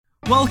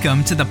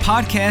Welcome to the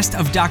podcast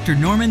of Dr.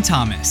 Norman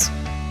Thomas.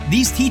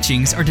 These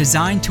teachings are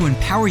designed to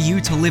empower you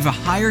to live a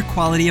higher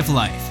quality of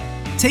life.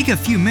 Take a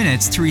few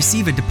minutes to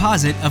receive a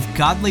deposit of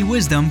godly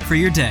wisdom for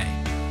your day.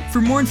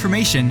 For more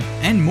information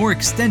and more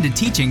extended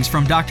teachings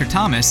from Dr.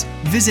 Thomas,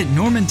 visit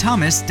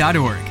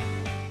normanthomas.org.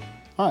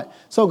 All right,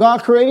 so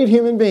God created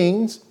human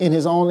beings in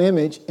his own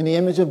image. In the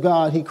image of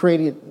God, he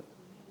created.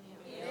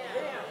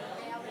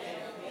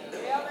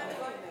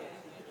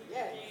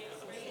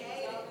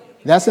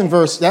 That's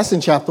in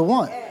chapter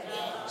 1.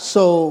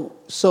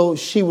 So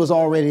she was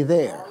already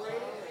there.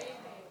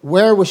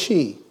 Where was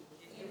she?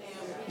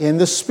 In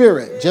the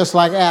spirit, just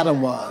like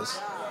Adam was.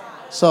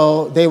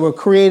 So they were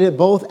created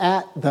both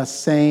at the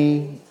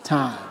same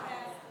time.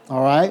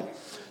 All right?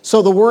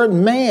 So the word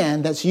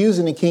man that's used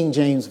in the King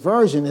James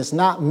Version is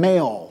not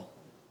male.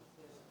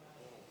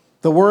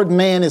 The word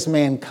man is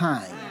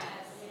mankind,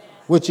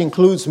 which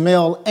includes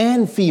male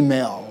and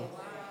female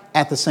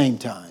at the same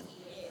time.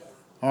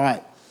 All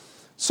right.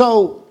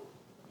 So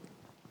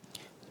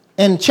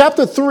in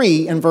chapter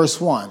 3 and verse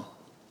 1,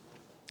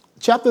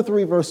 chapter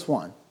 3, verse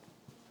 1.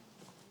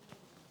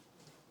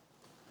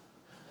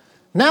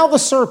 Now the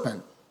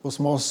serpent was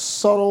more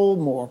subtle,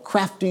 more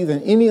crafty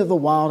than any of the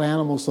wild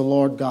animals the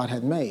Lord God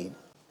had made.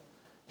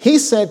 He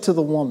said to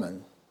the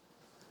woman,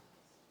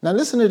 now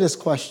listen to this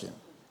question.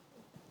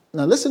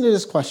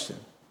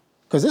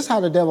 Because this is how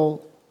the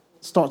devil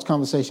starts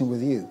conversation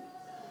with you.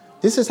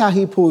 This is how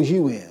he pulls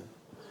you in.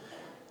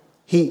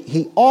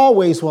 He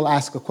always will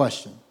ask a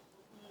question.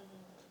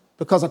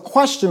 Because a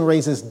question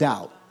raises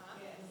doubt.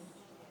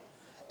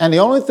 And the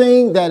only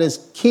thing that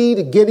is key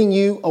to getting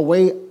you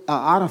away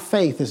out of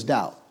faith is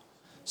doubt.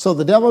 So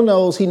the devil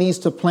knows he needs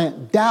to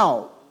plant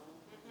doubt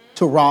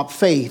to rob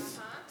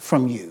faith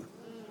from you.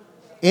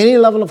 Any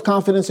level of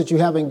confidence that you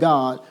have in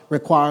God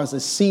requires a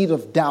seed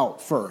of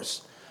doubt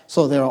first.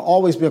 So there will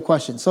always be a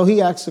question. So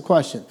he asks the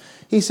question.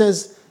 He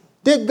says,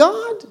 did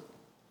God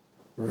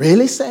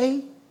really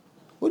say?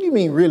 What do you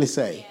mean really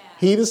say?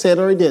 He either said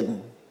or he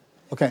didn't.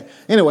 Okay.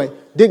 Anyway,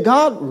 did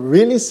God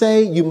really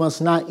say you must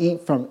not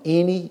eat from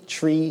any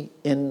tree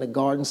in the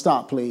garden?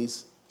 Stop,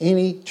 please.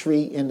 Any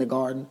tree in the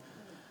garden.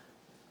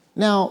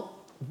 Now,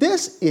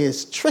 this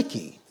is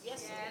tricky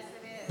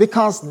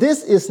because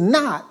this is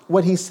not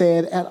what he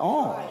said at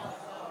all.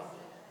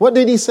 What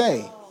did he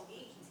say?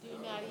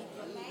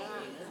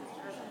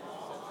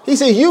 He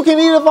said, you can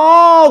eat of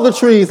all the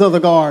trees of the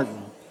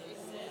garden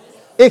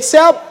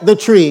except the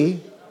tree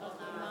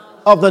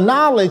of the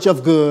knowledge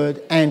of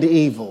good and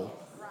evil.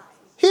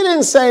 He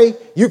didn't say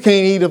you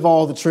can't eat of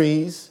all the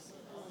trees.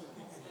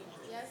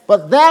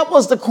 But that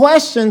was the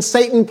question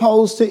Satan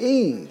posed to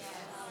Eve.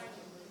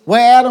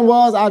 Where Adam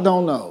was, I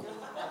don't know.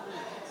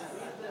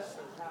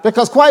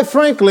 Because quite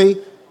frankly,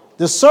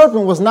 the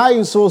serpent was not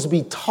even supposed to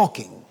be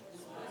talking.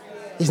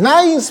 He's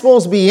not even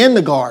supposed to be in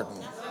the garden.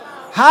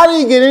 How did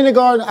he get in the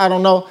garden? I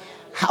don't know.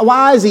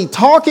 Why is he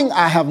talking?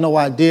 I have no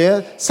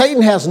idea.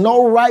 Satan has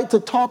no right to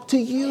talk to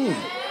you.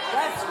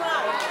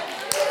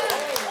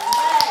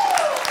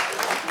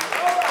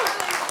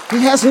 He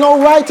has no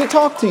right to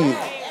talk to you.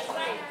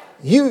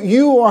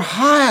 You are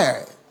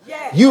higher.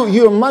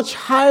 You're much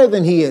higher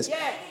than he is.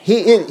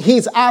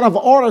 He's out of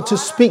order to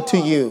speak to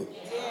you.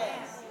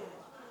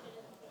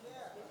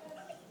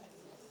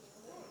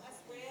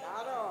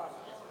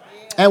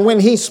 And when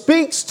he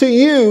speaks to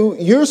you,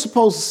 you're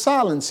supposed to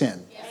silence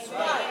him.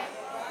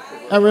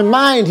 And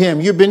remind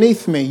him, you're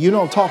beneath me. You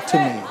don't talk to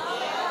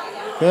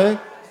me.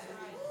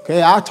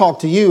 Okay, I talk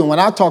to you. And when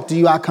I talk to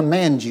you, I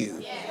command you.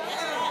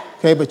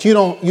 Okay, but you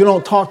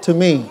don't talk to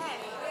me.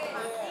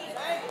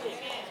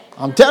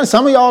 I'm telling you,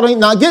 some of y'all ain't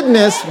not getting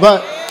this,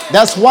 but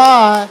that's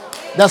why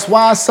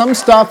some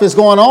stuff is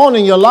going on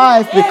in your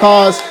life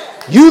because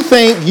you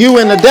think you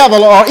and the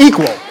devil are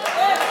equal.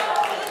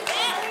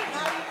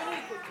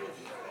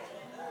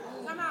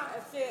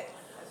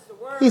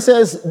 He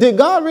says, did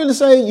God really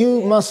say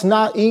you must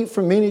not eat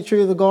from any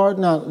tree of the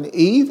garden? Now,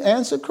 Eve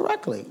answered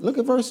correctly. Look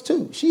at verse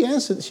 2. She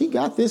answered, she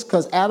got this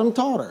because Adam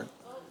taught her.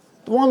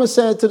 The woman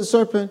said to the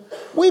serpent,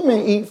 we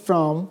may eat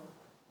from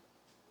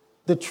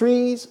the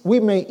trees. We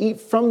may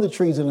eat from the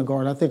trees in the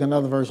garden. I think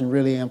another version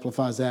really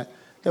amplifies that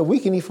we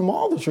can eat from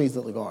all the trees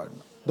of the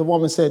garden. The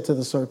woman said to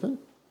the serpent,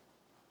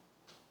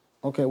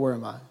 okay, where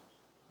am I?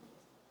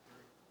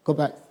 Go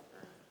back.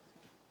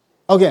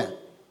 Okay.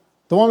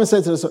 The woman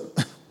said to the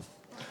serpent,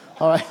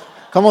 all right,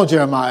 come on,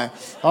 Jeremiah.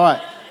 All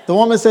right. The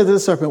woman said to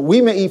the serpent,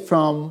 we may eat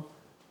from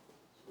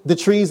the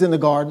trees in the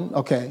garden.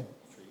 Okay.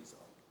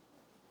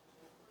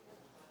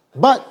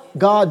 But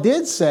God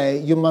did say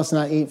you must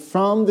not eat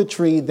from the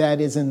tree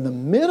that is in the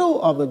middle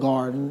of the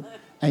garden,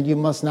 and you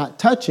must not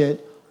touch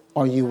it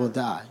or you will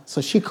die.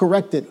 So she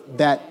corrected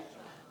that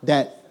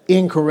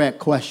incorrect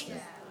question.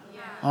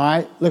 All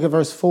right, look at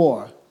verse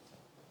 4.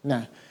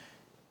 Now,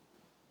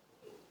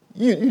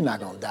 you're not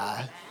going to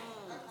die.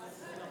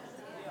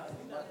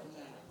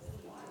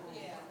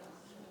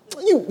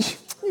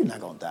 You're not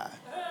going to die.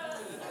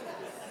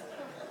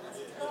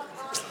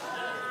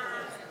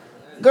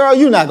 Girl,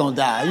 you're not going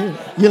to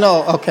die. You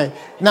know, okay.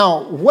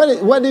 Now,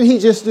 what did he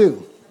just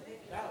do?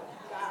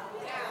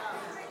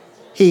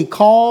 He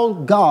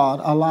called God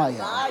a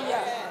liar.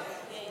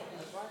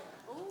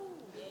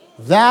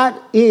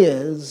 That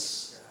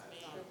is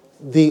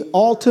the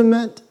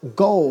ultimate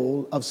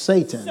goal of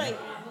Satan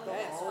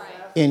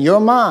in your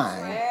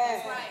mind,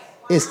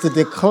 is to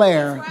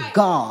declare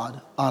God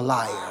a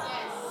liar.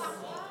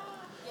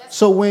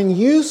 So when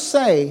you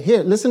say,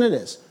 here, listen to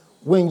this.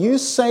 When you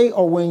say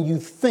or when you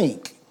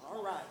think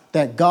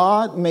that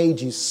God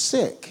made you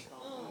sick,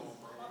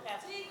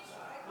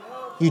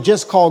 you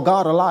just call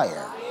God a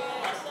liar.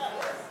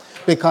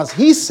 Because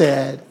he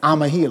said,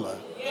 I'm a healer.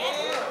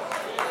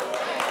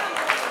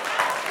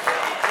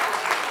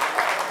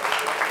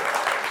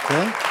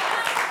 Okay?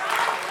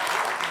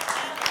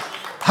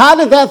 How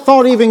did that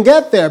thought even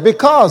get there?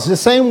 Because the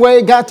same way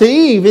it got to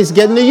Eve, it's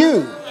getting to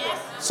you.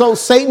 So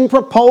Satan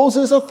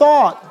proposes a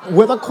thought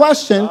with a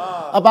question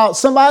about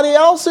somebody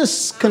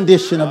else's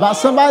condition, about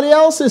somebody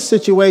else's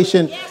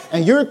situation,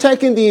 and you're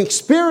taking the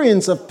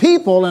experience of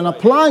people and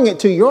applying it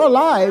to your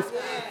life,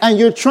 and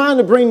you're trying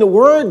to bring the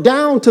word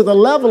down to the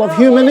level of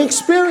human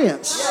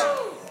experience.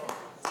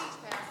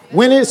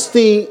 When it's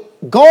the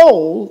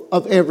goal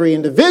of every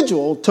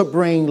individual to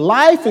bring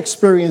life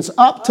experience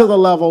up to the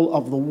level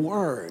of the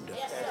word.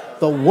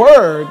 The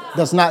word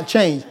does not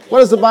change. What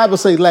does the Bible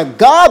say? Let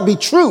God be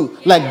true.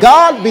 Let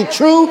God be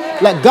true.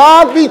 Let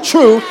God be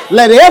true.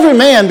 Let every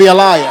man be a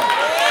liar.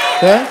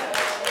 Okay?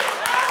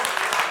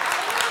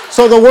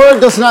 So the word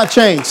does not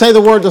change. Say the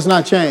word does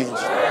not change.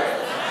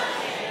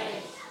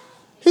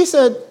 He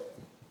said,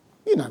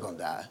 you're not going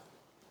to die.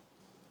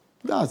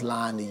 God's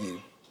lying to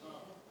you.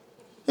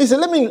 He said,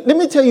 let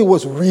me tell you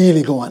what's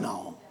really going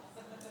on.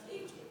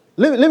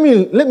 Let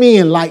me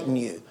enlighten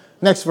you.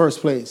 Next verse,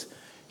 please.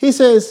 He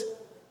says,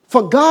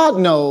 for God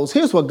knows,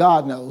 here's what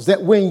God knows,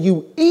 that when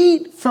you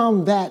eat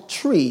from that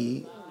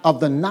tree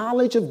of the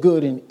knowledge of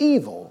good and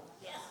evil,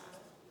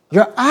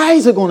 your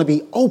eyes are going to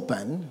be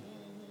open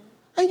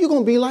and you're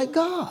going to be like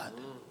God,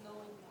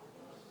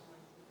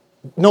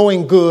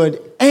 knowing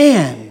good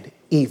and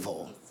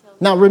evil.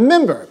 Now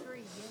remember,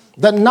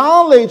 the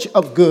knowledge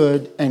of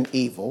good and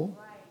evil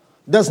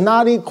does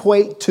not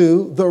equate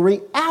to the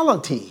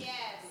reality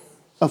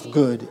of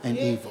good and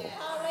evil.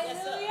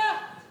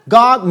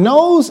 God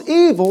knows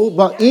evil,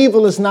 but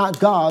evil is not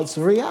God's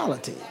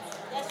reality.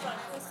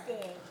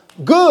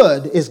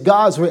 Good is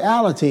God's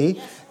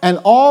reality, and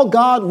all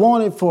God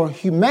wanted for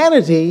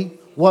humanity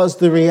was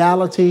the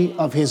reality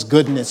of his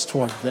goodness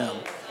toward them.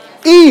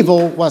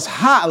 Evil was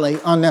highly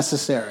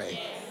unnecessary.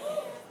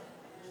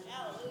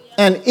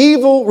 And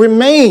evil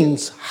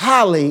remains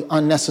highly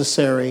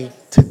unnecessary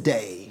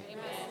today.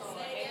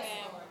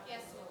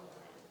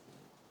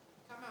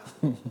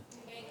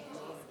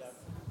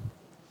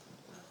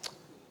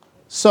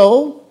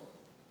 So,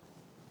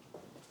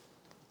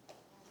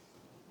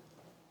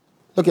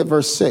 look at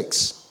verse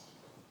 6.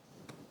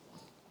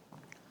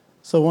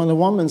 So when the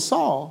woman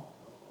saw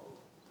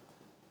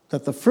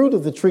that the fruit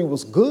of the tree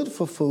was good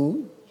for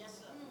food,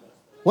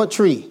 what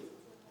tree?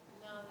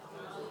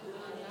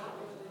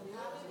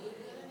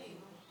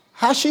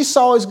 How she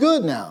saw is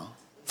good now?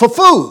 For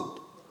food.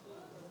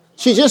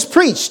 She just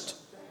preached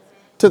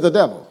to the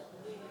devil.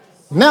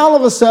 Now all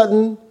of a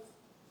sudden,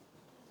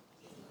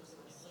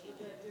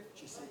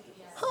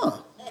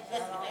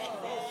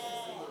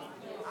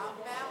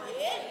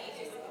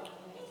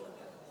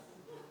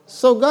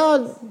 So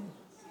God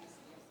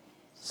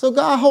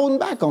holding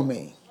back on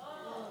me.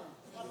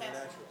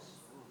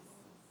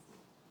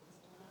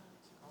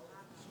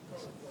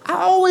 I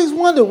always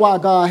wondered why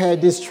God had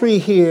this tree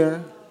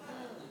here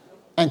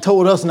and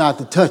told us not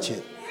to touch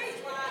it.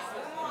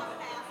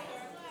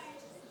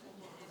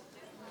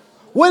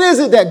 What is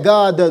it that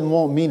God doesn't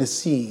want me to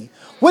see?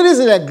 What is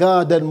it that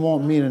God doesn't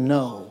want me to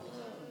know?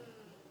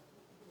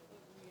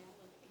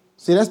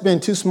 See, that's been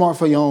too smart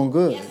for your own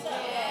good.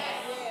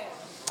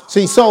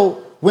 See, so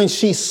when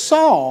she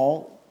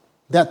saw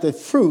that the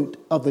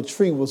fruit of the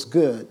tree was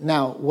good.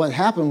 Now, what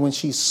happened when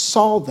she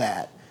saw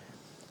that,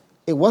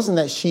 it wasn't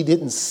that she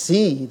didn't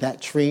see that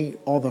tree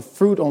or the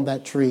fruit on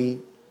that tree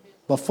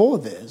before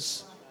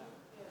this,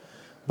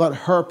 but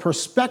her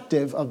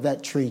perspective of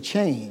that tree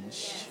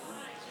changed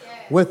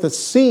with the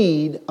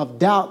seed of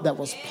doubt that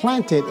was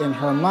planted in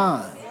her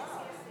mind.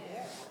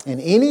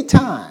 And any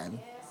time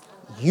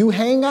you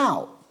hang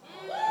out,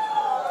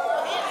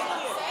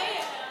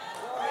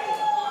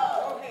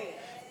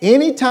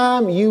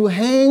 anytime you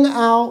hang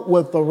out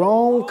with the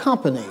wrong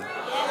company,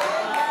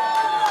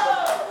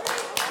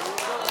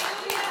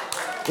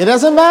 it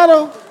doesn't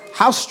matter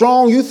how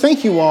strong you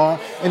think you are.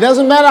 It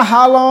doesn't matter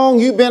how long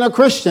you've been a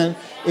Christian.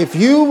 If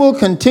you will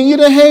continue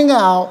to hang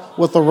out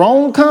with the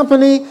wrong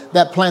company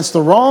that plants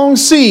the wrong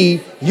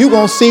seed, you're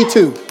going to see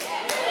too.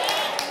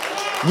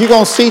 You're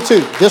going to see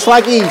too, just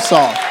like Eve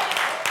saw.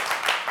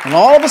 And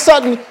all of a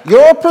sudden,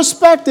 your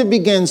perspective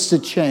begins to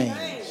change.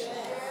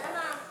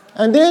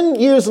 And then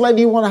years later,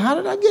 you wonder, how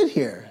did I get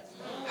here?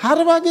 How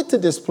did I get to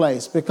this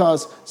place?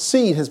 Because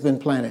seed has been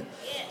planted.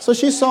 So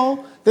she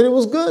saw that it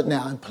was good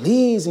now and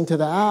pleasing to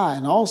the eye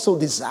and also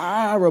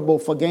desirable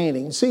for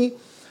gaining. See,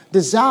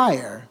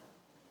 desire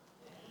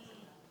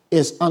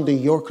is under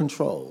your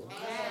control.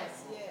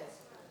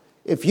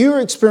 if you're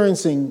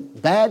experiencing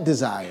bad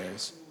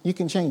desires, you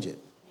can change it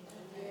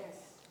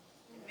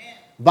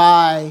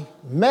by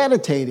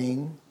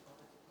meditating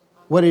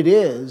what it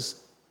is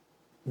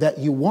that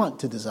you want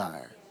to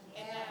desire.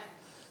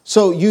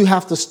 So you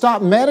have to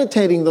stop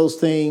meditating those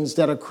things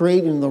that are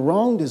creating the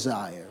wrong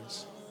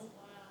desires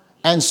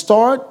and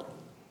start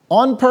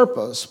on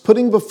purpose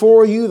putting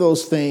before you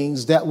those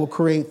things that will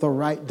create the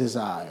right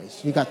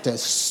desires. You got to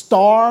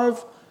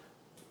starve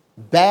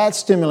bad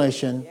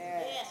stimulation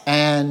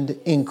and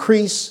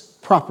increase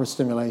proper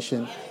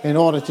stimulation in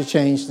order to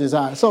change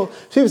desires. So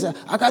people say,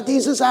 I got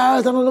these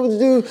desires, I don't know what to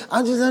do.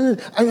 I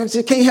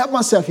just can't help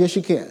myself. Yes,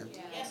 you can.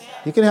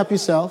 You can help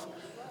yourself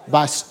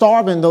by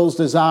starving those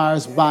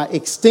desires, by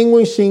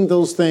extinguishing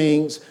those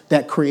things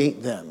that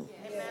create them.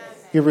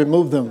 You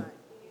remove them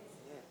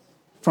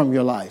from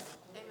your life.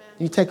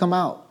 You take them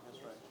out.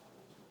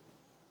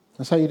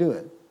 That's how you do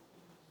it.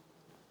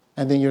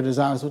 And then your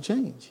desires will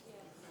change.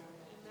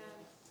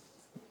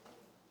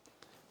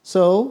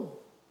 So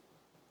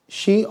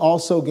she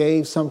also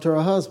gave some to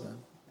her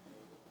husband.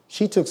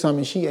 She took some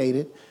and she ate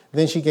it.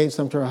 Then she gave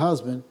some to her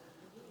husband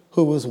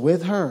who was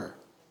with her.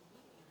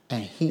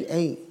 And he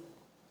ate.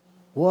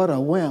 What a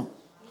wimp.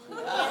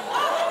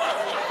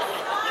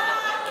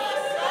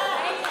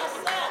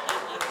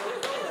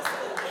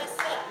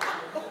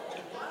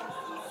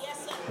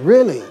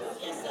 Really?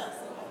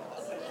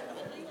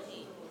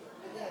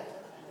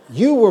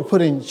 You were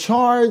put in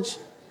charge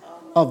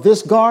of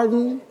this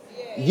garden.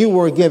 You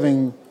were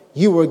giving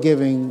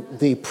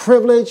the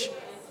privilege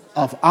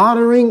of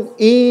honoring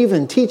Eve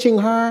and teaching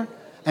her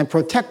and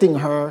protecting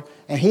her.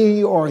 And here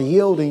you are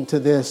yielding to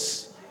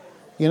this.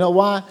 You know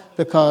why?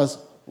 Because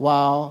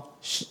while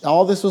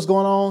all this was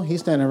going on,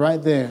 he's standing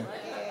right there,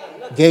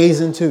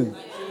 gazing too.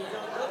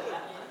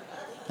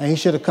 And he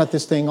should have cut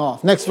this thing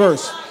off. Next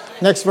verse.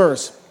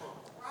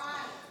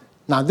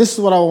 Now, this is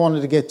what I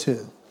wanted to get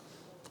to.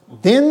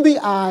 Then the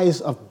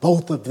eyes of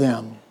both of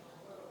them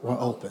were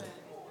open.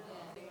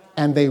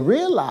 And they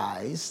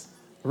realized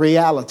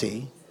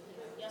reality.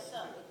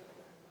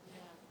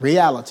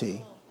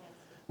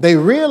 They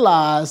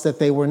realized that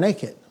they were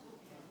naked.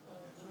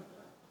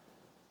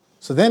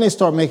 So then they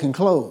start making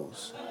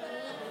clothes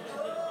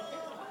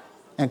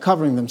and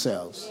covering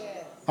themselves.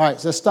 All right,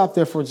 so let's stop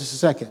there for just a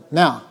second.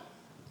 Now,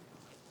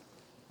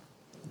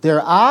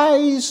 their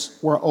eyes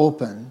were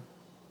open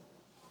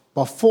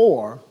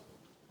before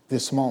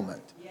this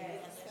moment.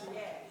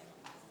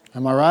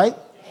 Am I right?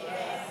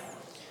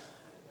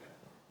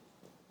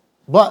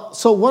 But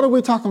so what are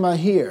we talking about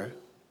here?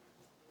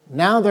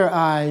 Now their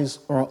eyes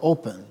are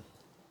open.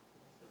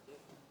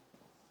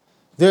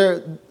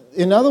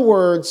 In other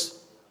words,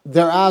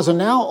 their eyes are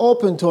now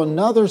open to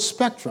another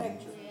spectrum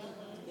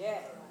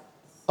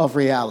of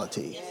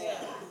reality,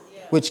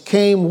 which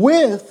came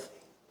with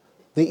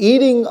the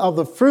eating of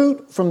the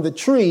fruit from the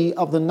tree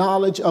of the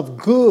knowledge of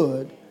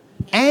good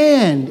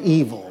and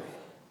evil.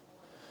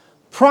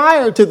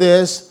 Prior to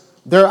this,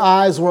 their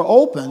eyes were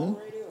open,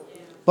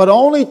 but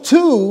only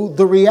to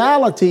the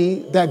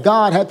reality that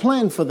God had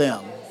planned for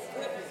them.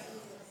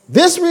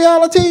 This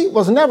reality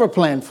was never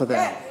planned for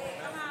them.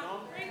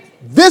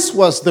 This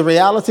was the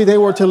reality they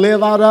were to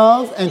live out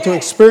of and to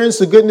experience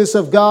the goodness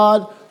of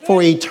God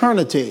for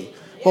eternity.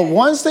 But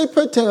once they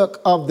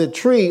partook of the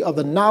tree of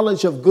the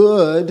knowledge of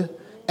good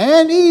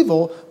and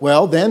evil,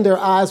 well, then their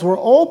eyes were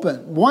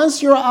open.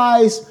 Once your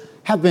eyes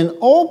have been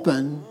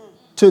open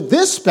to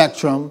this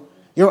spectrum,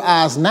 your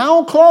eyes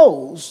now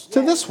close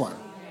to this one.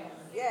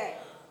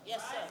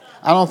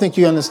 I don't think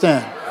you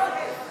understand.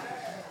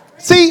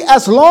 See,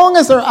 as long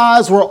as their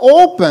eyes were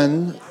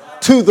open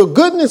to the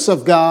goodness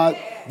of God,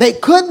 they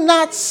could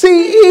not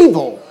see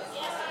evil.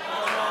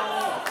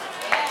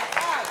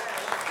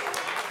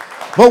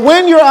 But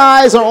when your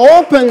eyes are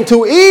open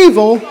to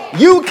evil,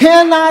 you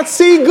cannot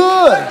see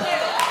good.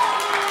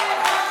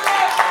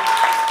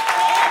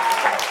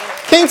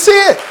 Can't see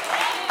it.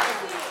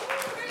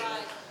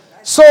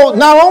 So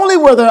not only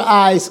were their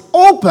eyes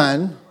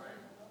open,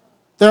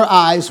 their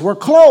eyes were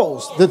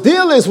closed. The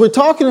deal is we're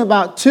talking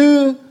about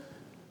two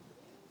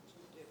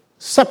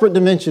separate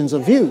dimensions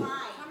of view.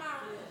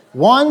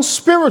 One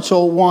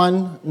spiritual,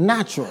 one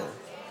natural.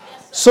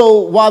 So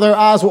while their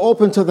eyes were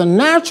open to the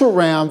natural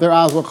realm, their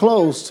eyes were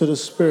closed to the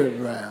spirit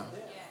realm.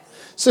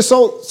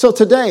 So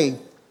today,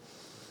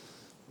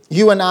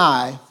 you and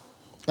I,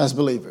 as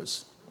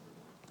believers,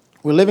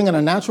 we're living in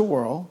a natural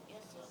world,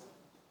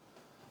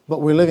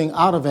 but we're living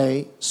out of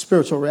a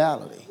spiritual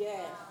reality.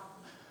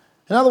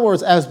 In other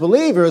words, as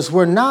believers,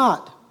 we're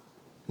not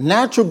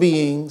natural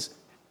beings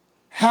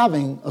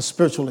having a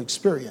spiritual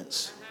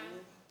experience.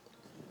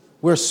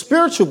 We're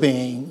spiritual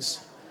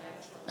beings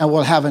and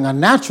we're having a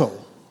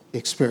natural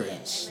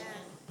experience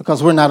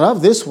because we're not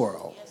of this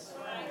world.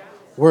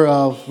 We're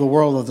of the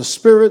world of the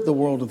Spirit, the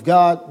world of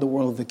God, the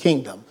world of the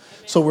kingdom.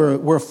 So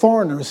we're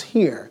foreigners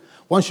here.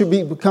 Once you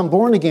become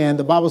born again,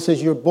 the Bible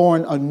says you're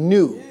born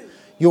anew.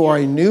 You are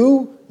a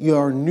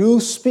new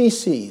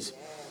species.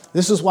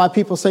 This is why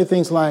people say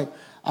things like,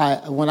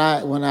 when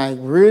I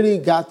really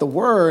got the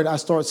word, I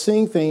started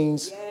seeing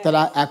things that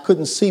I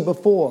couldn't see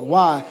before.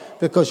 Why?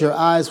 Because your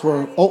eyes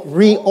were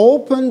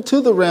reopened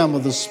to the realm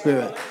of the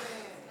Spirit.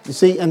 You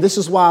see, and this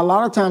is why a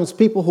lot of times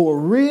people who are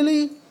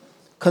really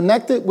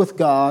connected with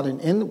God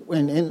and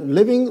in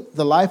living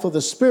the life of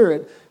the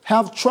Spirit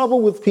have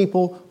trouble with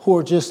people who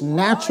are just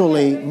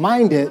naturally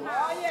minded,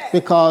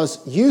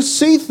 because you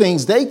see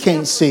things they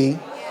can't see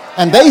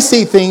and they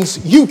see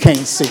things you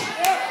can't see.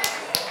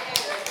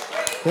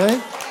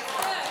 Okay?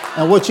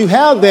 And what you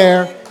have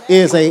there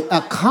is a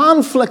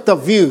conflict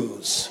of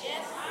views.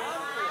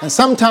 And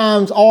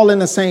sometimes all in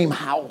the same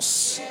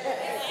house.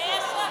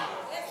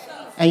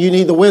 And you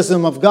need the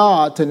wisdom of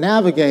God to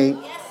navigate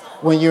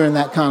when you're in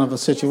that kind of a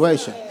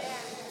situation.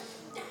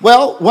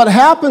 Well, what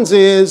happens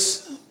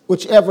is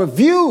whichever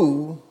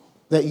view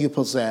that you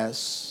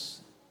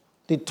possess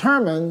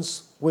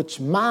determines which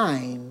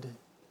mind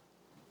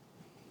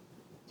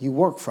you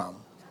work from.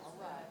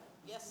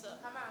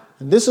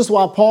 And this is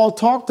why Paul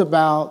talked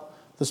about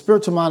the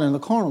spiritual mind and the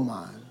carnal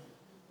mind.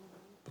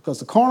 Because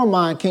the carnal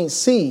mind can't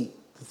see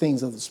the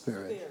things of the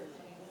Spirit.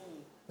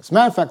 As a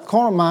matter of fact, the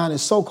carnal mind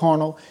is so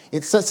carnal,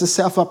 it sets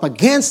itself up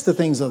against the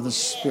things of the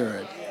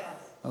Spirit.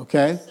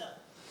 Okay?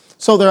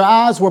 So their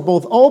eyes were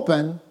both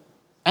open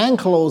and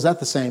closed at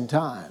the same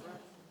time.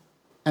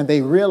 And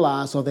they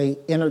realized, or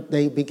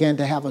they began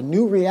to have a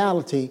new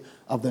reality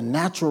of the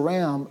natural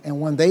realm. And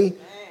when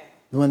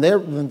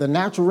the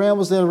natural realm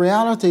was their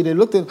reality, they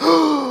looked at,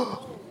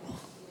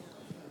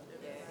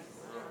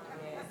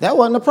 that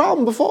wasn't a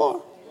problem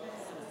before.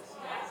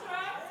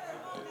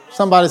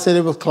 Somebody said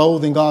it was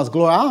clothed in God's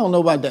glory. I don't know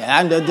about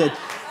that.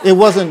 It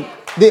wasn't,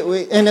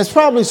 and it's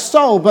probably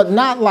so, but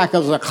not like there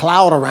was a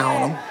cloud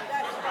around them.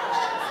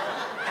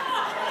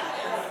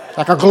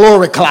 Like a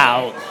glory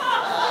cloud.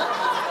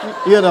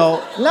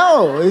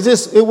 No,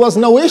 it was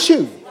no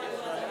issue.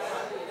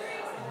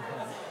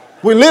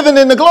 We're living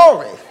in the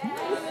glory.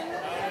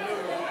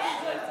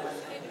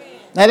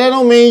 Now, that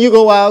don't mean you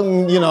go out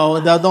and,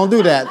 don't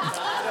do that.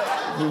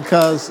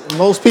 Because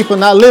most people are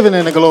not living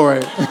in the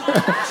glory.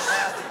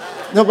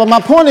 No, but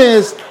my point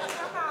is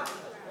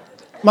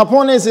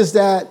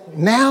that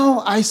now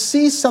I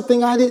see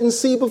something I didn't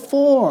see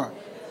before.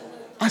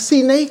 I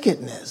see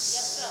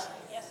nakedness.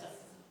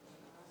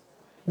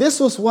 This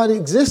was what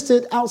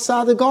existed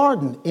outside the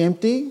garden: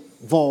 empty,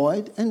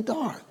 void, and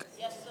dark.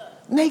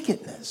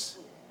 Nakedness.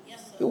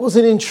 It was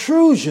an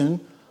intrusion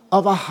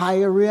of a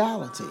higher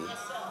reality.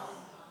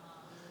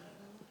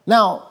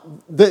 Now,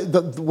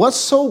 what's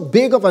so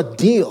big of a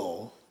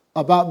deal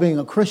about being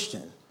a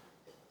Christian?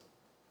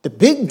 The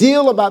big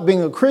deal about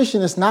being a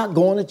Christian is not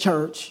going to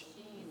church.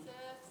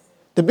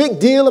 The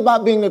big deal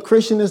about being a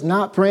Christian is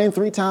not praying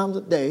 3 times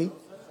a day.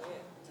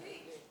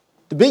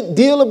 The big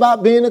deal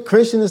about being a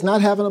Christian is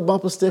not having a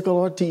bumper sticker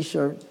or a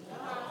T-shirt.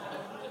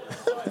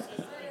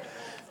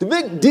 The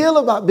big deal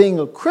about being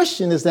a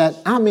Christian is that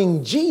I'm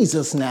in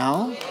Jesus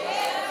now.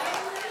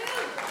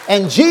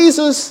 And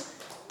Jesus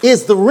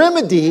is the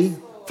remedy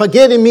for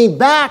getting me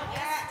back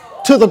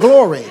to the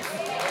glory.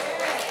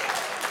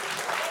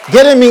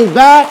 Getting me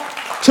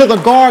back to the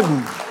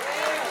garden.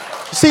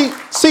 See,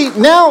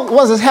 now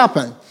what has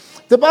happened?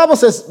 The Bible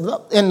says,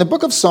 in the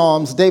book of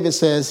Psalms, David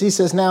says, he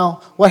says,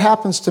 now what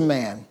happens to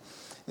man?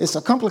 It's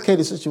a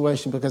complicated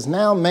situation, because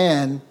now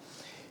man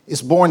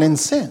is born in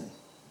sin.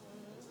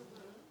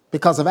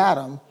 Because of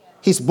Adam,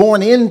 he's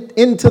born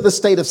into the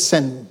state of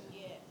sin.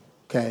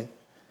 Okay?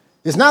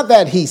 It's not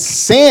that he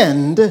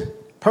sinned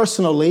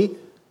personally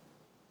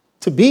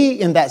to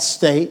be in that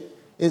state.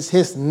 It's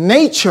his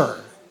nature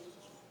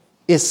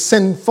is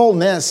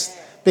sinfulness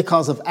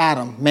because of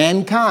Adam,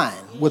 mankind,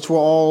 which we're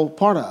all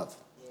part of.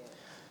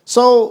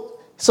 So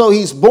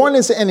he's born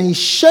in sin, and he's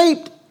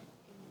shaped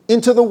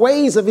into the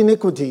ways of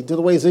iniquity, to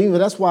the ways of evil.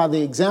 That's why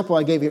the example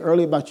I gave you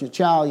earlier about your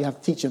child, you have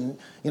to teach him,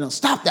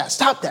 stop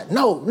that.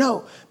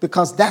 No.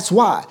 Because that's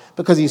why.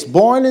 Because he's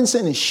born in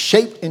sin and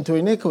shaped into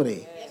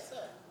iniquity.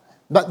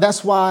 But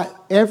that's why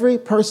every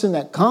person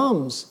that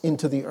comes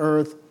into the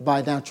earth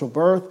by natural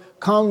birth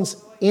comes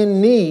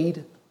in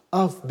need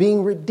of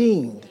being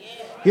redeemed.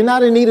 You're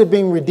not in need of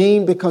being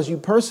redeemed because you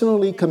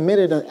personally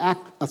committed an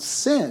act of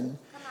sin.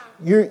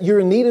 You're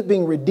in need of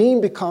being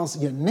redeemed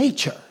because your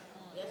nature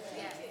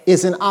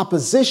is in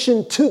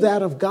opposition to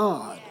that of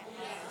God.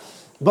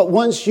 But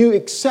once you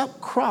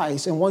accept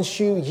Christ and once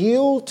you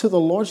yield to the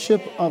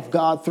lordship of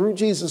God through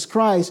Jesus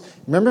Christ,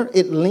 remember,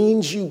 it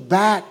leans you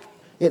back.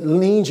 It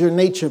leans your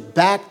nature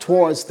back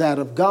towards that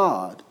of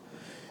God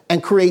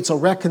and creates a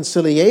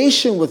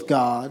reconciliation with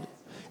God,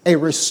 a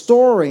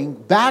restoring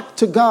back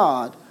to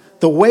God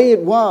the way it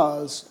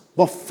was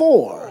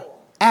before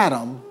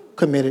Adam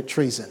committed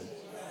treason.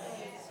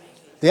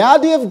 The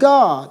idea of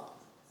God,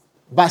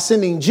 by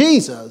sending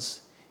Jesus,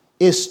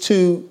 is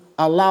to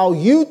allow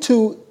you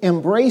to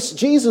embrace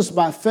Jesus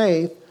by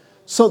faith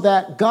so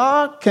that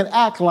God can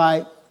act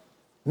like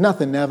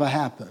nothing ever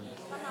happened.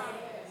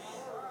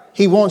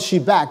 He wants you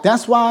back.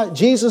 That's why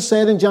Jesus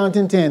said in John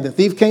 10:10, the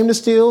thief came to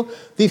steal, the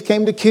thief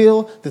came to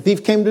kill, the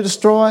thief came to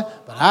destroy,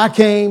 but I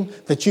came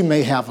that you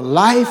may have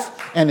life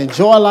and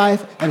enjoy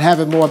life and have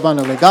it more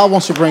abundantly. God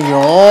wants to bring you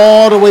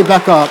all the way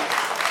back up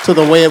to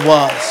the way it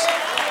was.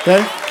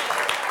 Okay?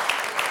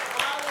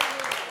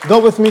 Go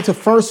with me to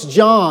 1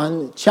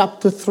 John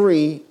chapter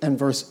 3 and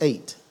verse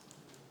 8.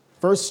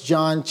 1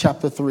 John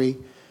chapter 3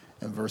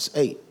 and verse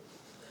 8.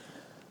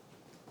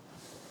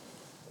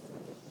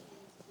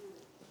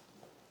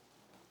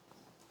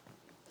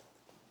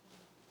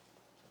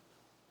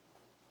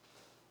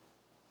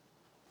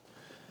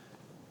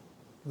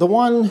 The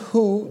one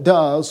who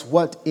does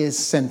what is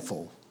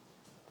sinful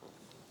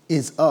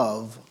is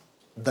of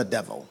the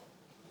devil.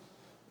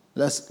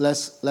 Let's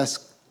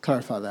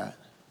clarify that.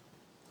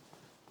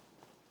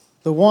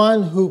 The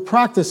one who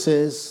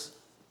practices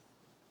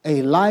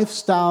a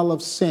lifestyle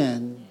of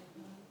sin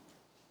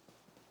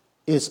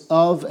is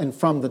of and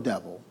from the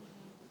devil.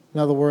 In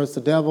other words,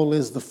 the devil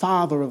is the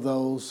father of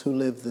those who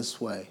live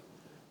this way.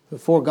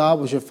 Before God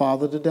was your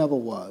father, the devil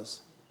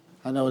was.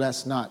 I know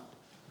that's not,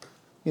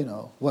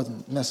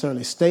 wasn't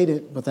necessarily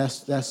stated, but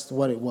that's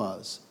what it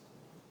was.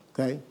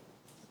 Okay?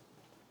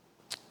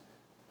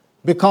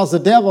 Because the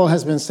devil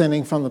has been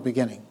sinning from the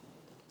beginning.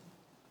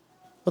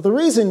 But the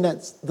reason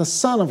that the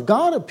Son of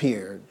God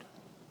appeared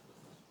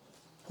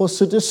was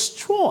to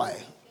destroy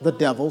the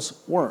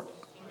devil's work.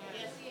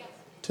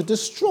 To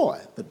destroy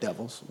the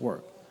devil's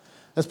work.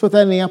 Let's put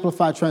that in the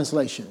Amplified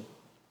Translation.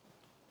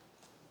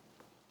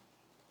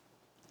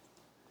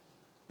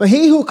 But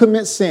he who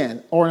commits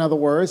sin, or in other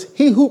words,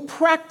 he who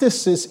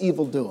practices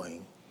evil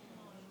doing,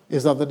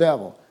 is of the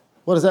devil.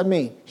 What does that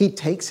mean? He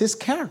takes his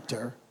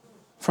character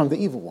from the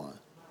evil one.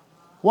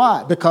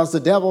 Why? Because the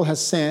devil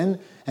has sinned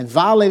and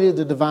violated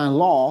the divine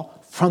law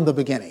from the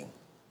beginning.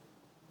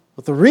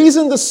 But the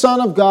reason the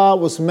Son of God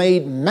was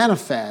made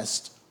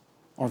manifest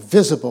or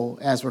visible,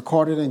 as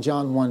recorded in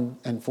John 1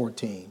 and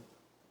 14,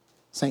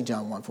 St.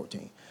 John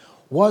 1:14,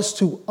 was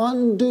to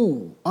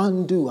undo,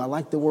 I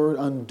like the word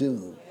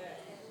undo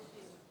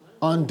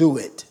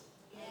it.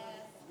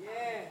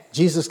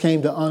 Jesus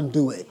came to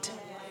undo it.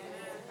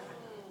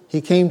 He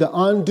came to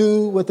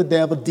undo what the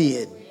devil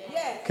did.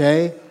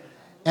 Okay?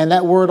 And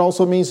that word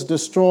also means to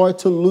destroy,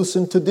 to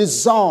loosen, to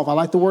dissolve. I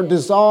like the word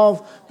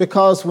dissolve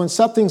because when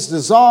something's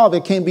dissolved,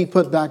 it can't be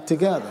put back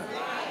together.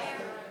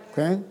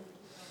 Okay?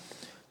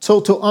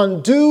 So to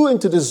undo and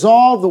to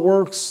dissolve the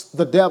works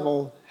the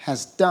devil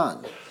has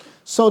done.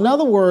 So in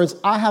other words,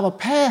 I have a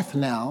path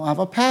now. I have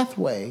a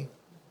pathway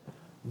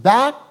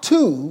back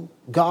to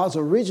God's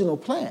original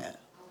plan.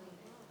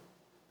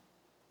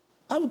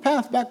 I have a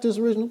path back to his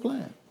original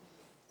plan.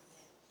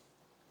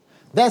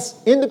 That's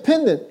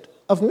independent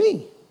of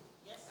me.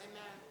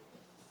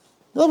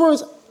 In other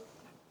words,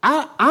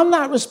 I'm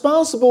not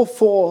responsible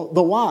for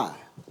the why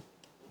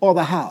or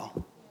the how.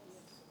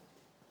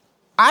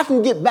 I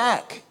can get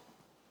back.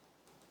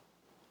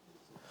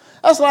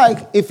 That's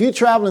like if you're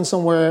traveling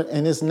somewhere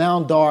and it's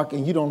now dark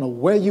and you don't know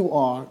where you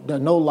are, there are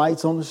no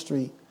lights on the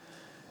street,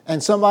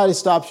 and somebody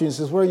stops you and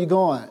says, "Where are you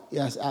going?"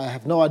 Yes, I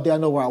have no idea. I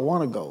know where I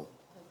want to go.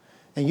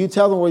 And you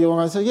tell them where you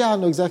want to go. I say, "Yeah, I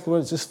know exactly where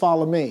it is. Just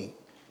follow me."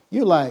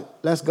 You're like,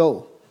 "Let's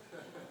go."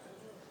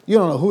 You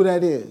don't know who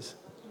that is.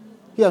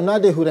 You have no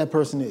idea who that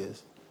person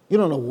is. You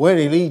don't know where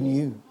they're leading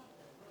you.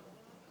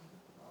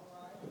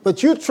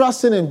 But you're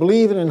trusting and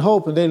believing and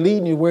hoping they're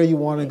leading you where you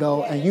want to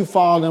go, and you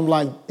follow them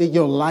like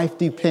your life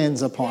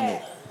depends upon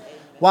it.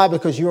 Why?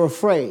 Because you're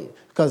afraid.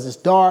 Because it's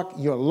dark,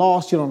 you're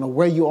lost, you don't know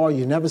where you are,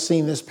 you've never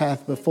seen this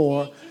path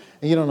before,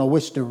 and you don't know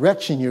which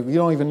direction you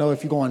don't even know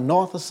if you're going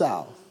north or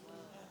south.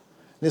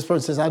 This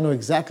person says, "I know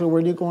exactly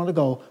where you're going to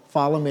go,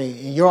 follow me."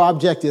 And your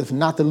objective is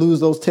not to lose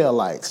those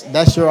taillights.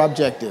 That's your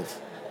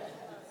objective.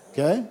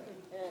 Okay?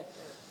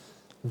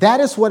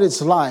 That is what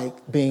it's like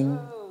being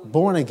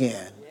born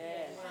again.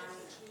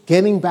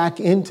 Getting back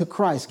into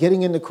Christ,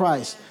 getting into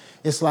Christ.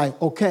 It's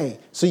like, okay,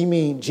 so you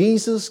mean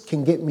Jesus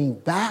can get me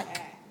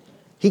back?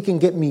 He can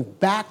get me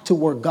back to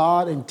where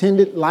God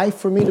intended life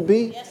for me to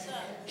be?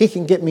 He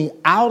can get me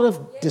out of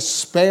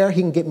despair.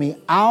 He can get me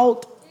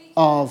out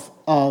of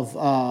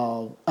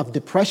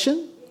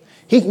depression.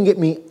 He can get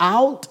me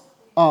out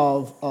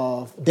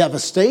of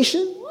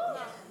devastation.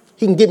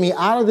 He can get me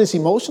out of this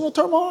emotional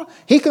turmoil.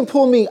 He can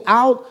pull me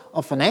out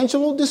of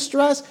financial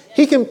distress.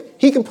 He can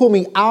pull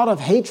me out of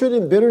hatred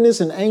and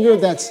bitterness and anger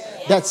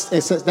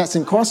that's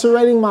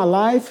incarcerating my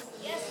life.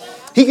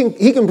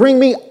 He can bring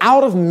me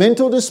out of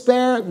mental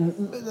despair,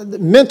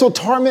 mental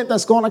torment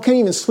that's going on. I can't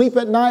even sleep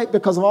at night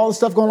because of all the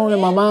stuff going on in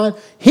my mind.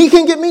 He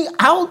can get me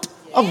out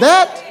of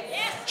that.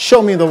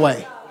 Show me the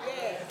way.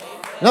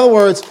 In other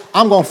words,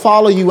 I'm going to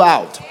follow you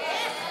out.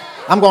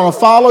 I'm going to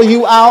follow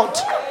you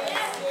out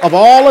of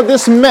all of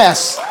this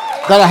mess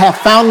that I have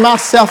found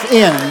myself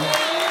in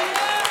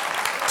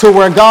to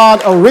where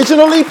God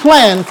originally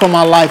planned for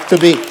my life to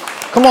be.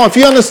 Come on, if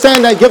you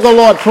understand that, give the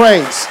Lord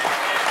praise.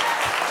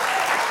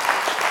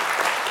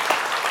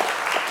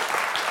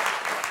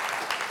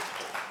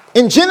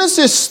 In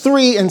Genesis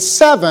 3 and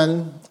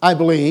 7, I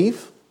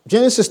believe,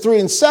 Genesis 3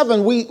 and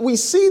 7, we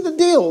see the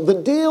deal.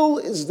 The deal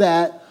is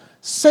that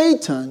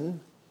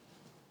Satan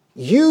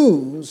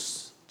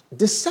used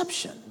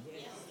deception.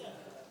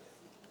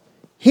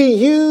 He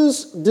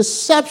used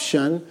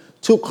deception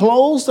to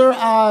close their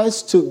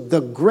eyes to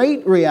the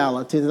great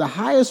reality, the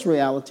highest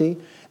reality,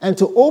 and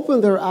to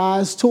open their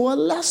eyes to a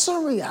lesser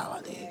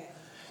reality.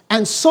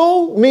 And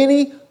so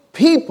many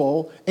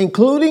people,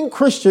 including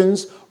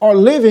Christians, are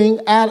living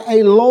at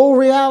a low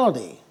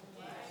reality.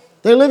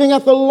 They're living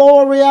at the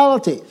lower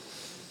reality.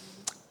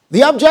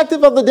 The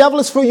objective of the devil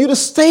is for you to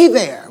stay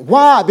there.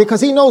 Why?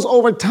 Because he knows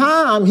over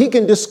time he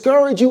can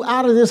discourage you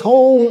out of this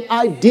whole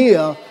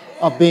idea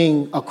of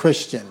being a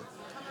Christian.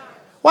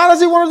 Why does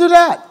he want to do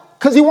that?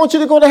 Because he wants you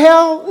to go to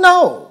hell?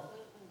 No.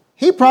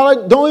 He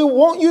probably don't even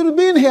want you to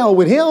be in hell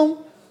with him.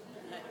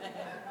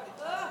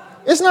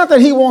 It's not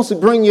that he wants to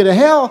bring you to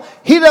hell.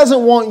 He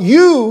doesn't want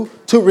you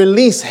to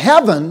release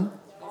heaven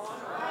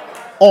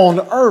on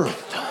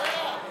earth.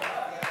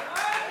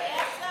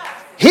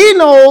 He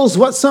knows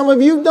what some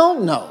of you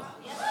don't know.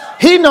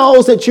 He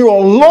knows that you are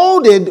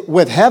loaded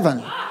with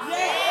heaven.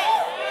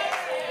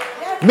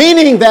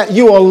 Meaning that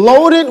you are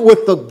loaded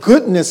with the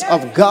goodness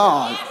of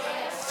God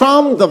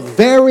from the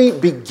very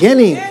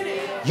beginning.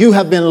 You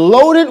have been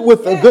loaded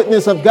with the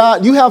goodness of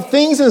God. You have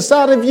things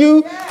inside of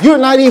you you're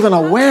not even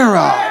aware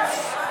of.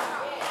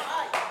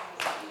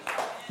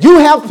 You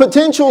have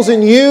potentials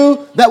in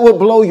you that will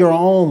blow your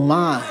own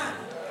mind.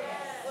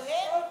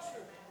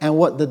 And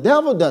what the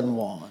devil doesn't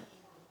want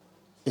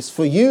is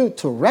for you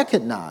to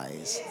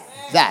recognize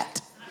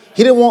that.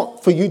 He didn't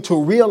want for you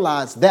to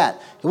realize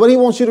that. What he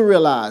wants you to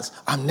realize,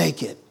 I'm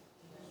naked.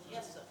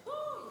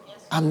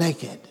 I'm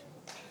naked.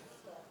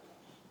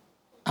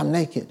 I'm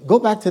naked. Go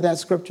back to that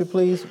scripture,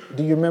 please.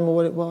 Do you remember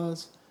what it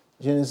was?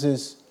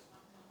 Genesis.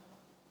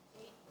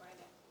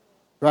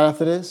 Right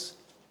after this?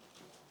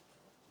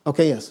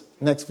 Okay, yes.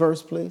 Next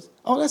verse, please.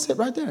 Oh, that's it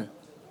right there.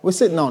 We're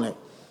sitting on it.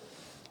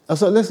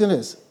 So listen to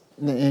this.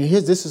 And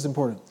this is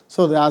important.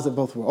 So the eyes of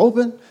both were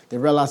open. They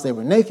realized they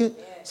were naked.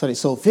 So they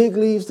sewed fig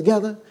leaves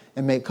together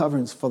and made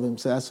coverings for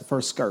themselves. That's the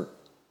first skirt.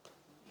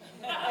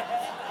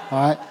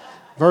 All right.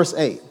 Verse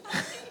 8.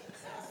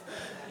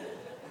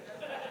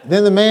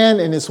 Then the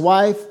man and his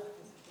wife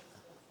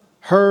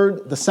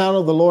heard the sound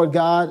of the Lord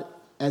God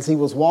as he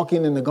was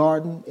walking in the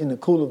garden in the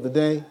cool of the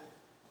day,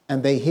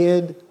 and they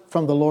hid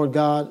from the Lord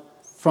God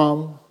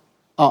from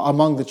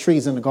among the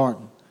trees in the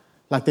garden,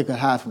 like they could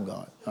hide from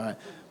God. All right.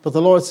 But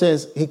the Lord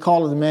says, he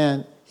called the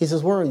man. He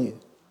says, where are you?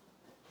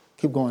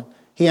 Keep going.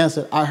 He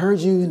answered, I heard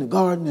you in the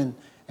garden,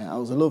 and I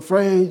was a little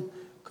afraid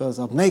because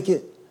I'm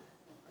naked,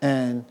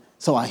 and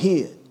so I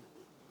hid.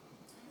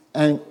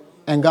 And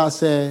God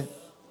said,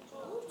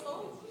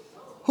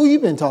 who you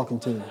been talking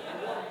to?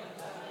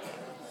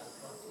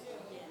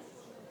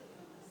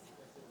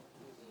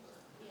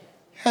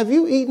 Have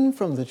you eaten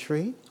from the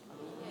tree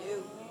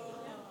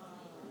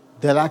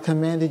that I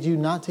commanded you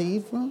not to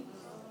eat from?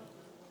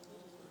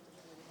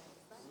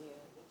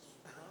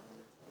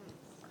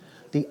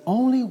 The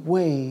only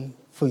way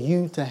for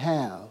you to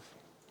have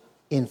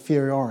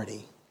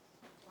inferiority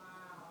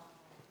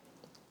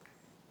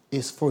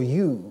is for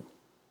you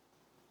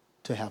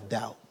to have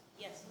doubt.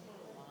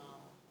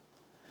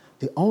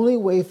 The only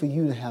way for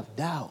you to have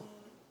doubt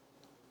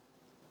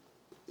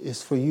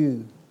is for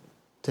you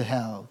to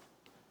have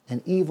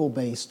an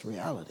evil-based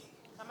reality.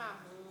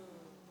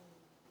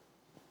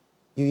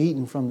 You're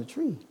eating from the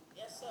tree.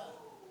 Yes, sir.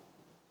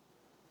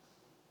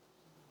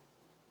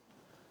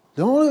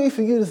 The only way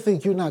for you to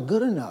think you're not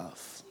good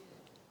enough,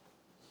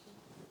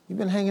 you've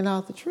been hanging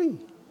out the tree.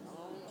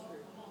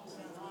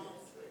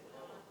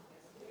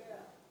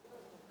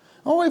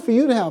 The only way for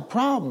you to have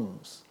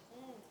problems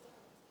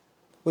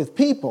with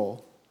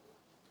people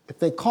if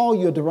they call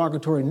you a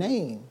derogatory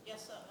name,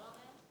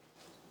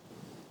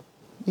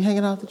 you're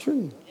hanging out the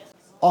tree.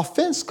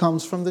 Offense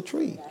comes from the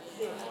tree.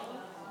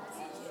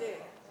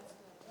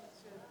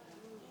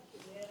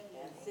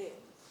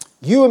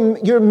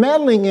 You're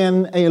meddling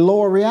in a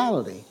lower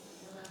reality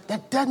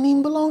that doesn't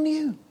even belong to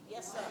you.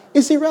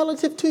 It's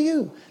irrelative to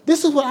you.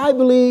 This is what I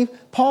believe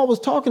Paul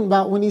was talking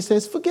about when he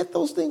says, forget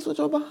those things which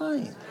are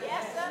behind.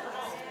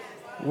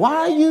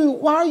 Why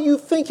are you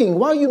thinking?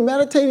 Why are you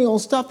meditating on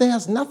stuff that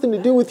has nothing to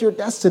do with your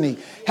destiny,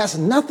 has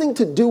nothing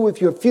to do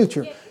with your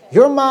future?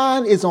 Your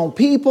mind is on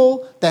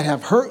people that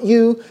have hurt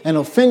you and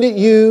offended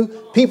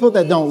you, people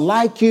that don't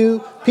like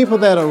you, people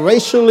that are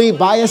racially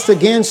biased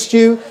against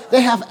you.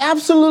 They have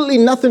absolutely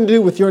nothing to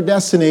do with your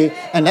destiny,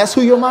 and that's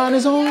who your mind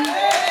is on?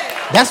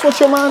 That's what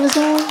your mind is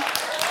on?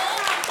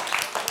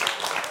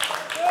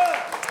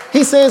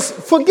 He says,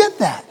 forget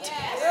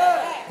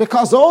that,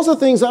 because those are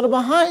things that are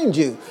behind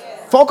you.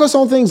 Focus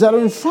on things that are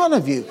in front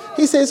of you.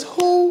 He says,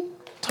 who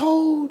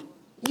told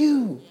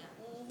you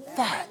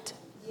that?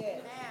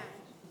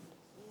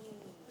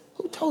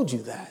 Who told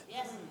you that?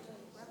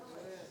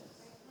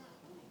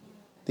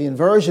 The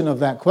inversion of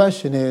that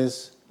question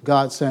is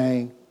God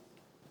saying,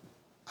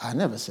 I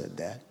never said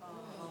that.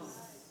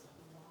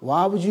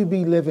 Why would you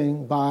be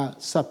living by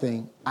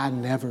something I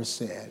never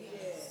said?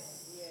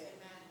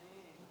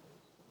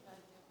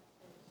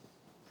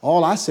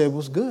 All I said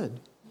was good.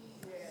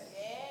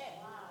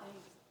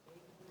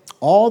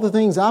 All the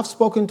things I've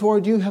spoken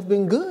toward you have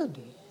been good.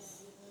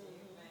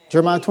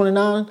 Jeremiah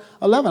 29:11.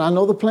 I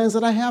know the plans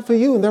that I have for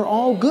you, and they're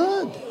all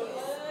good.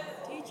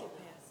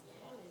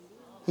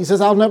 He says,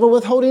 I'll never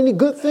withhold any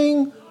good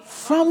thing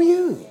from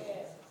you.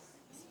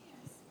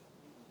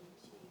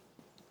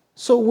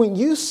 So when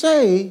you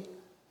say,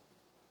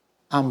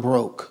 I'm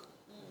broke,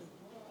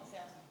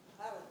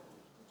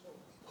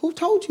 who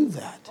told you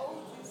that?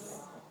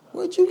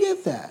 Where'd you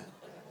get that?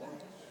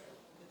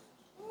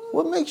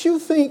 What makes you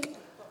think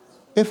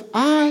if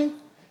I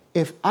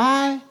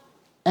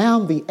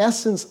am the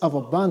essence of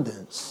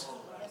abundance,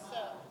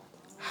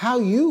 how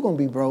you gonna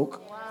be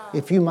broke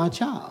if you my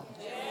child?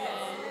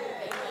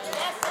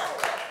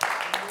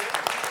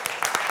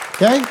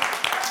 Okay?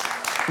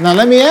 Now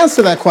let me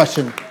answer that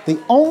question. The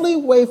only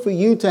way for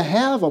you to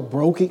have a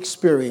broke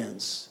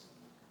experience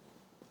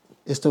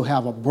is to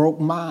have a broke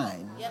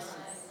mind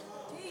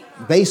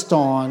based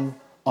on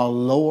a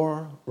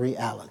lower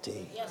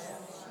reality.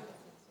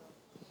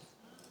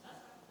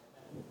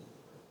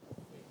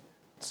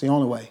 It's the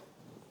only way.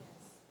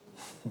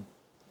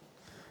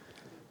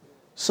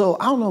 So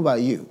I don't know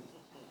about you,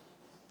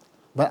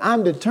 but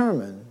I'm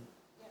determined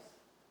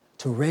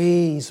to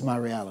raise my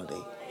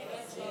reality.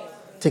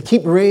 To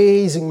keep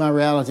raising my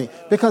reality.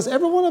 Because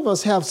every one of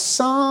us have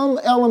some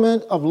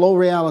element of low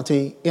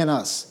reality in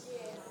us.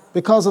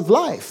 Because of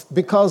life,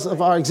 because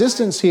of our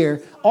existence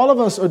here, all of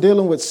us are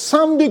dealing with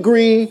some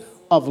degree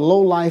of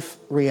low life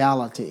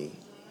reality.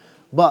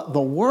 But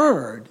the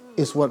Word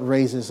is what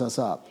raises us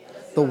up.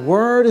 The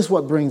Word is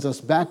what brings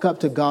us back up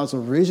to God's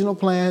original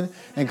plan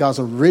and God's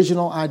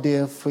original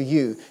idea for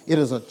you. It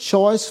is a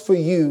choice for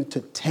you to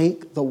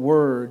take the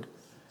Word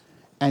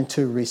and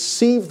to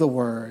receive the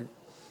Word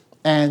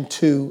and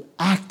to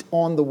act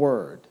on the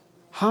Word.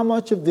 How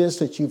much of this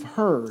that you've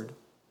heard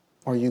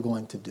are you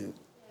going to do?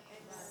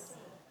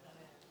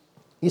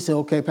 You say,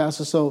 okay,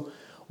 Pastor, so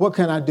what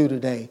can I do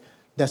today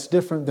that's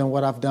different than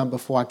what I've done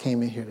before I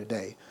came in here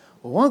today?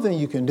 Well, one thing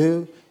you can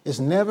do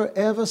is never,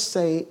 ever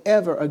say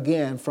ever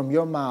again from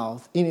your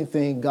mouth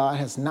anything God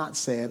has not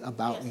said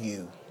about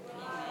you.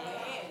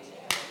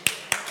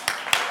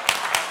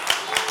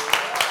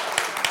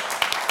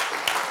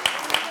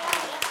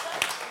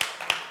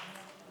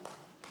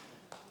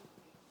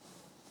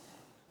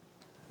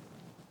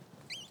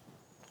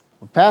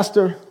 Well,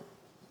 Pastor,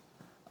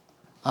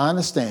 I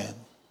understand,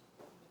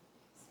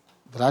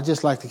 but I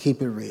just like to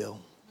keep it real.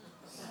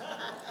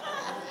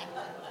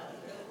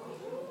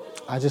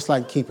 I just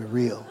like to keep it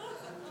real.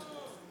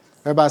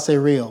 Everybody say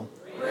real.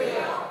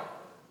 Real.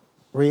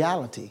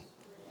 Reality.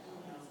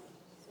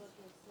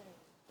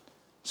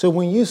 So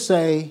when you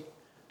say,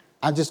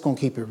 I'm just going to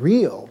keep it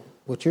real,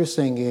 what you're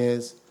saying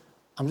is,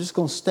 I'm just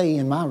going to stay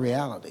in my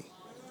reality.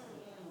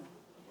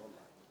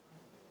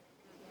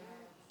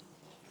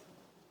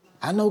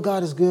 I know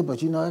God is good,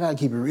 but I got to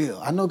keep it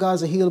real. I know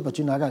God's a healer, but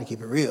I got to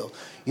keep it real.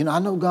 I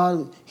know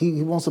God,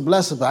 he wants to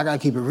bless us, but I got to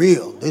keep it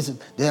real.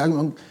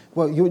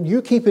 Well,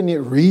 you're keeping it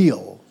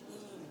real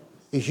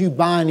is you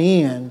buying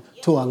in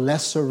to a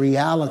lesser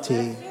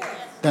reality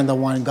than the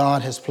one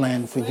God has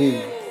planned for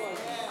you.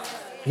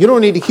 You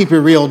don't need to keep it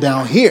real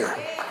down here.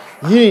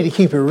 You need to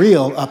keep it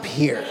real up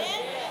here.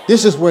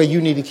 This is where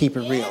you need to keep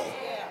it real.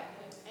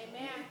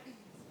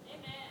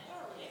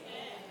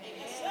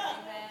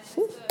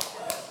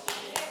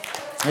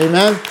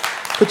 Amen.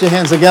 Put your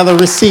hands together.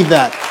 Receive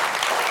that.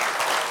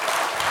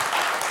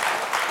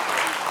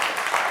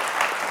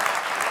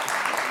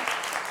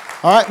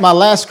 All right, my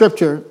last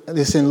scripture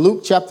is in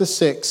Luke chapter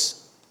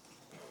 6.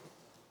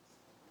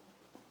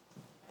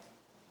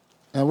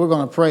 And we're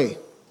going to pray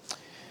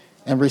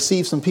and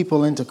receive some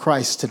people into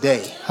Christ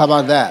today. How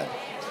about that?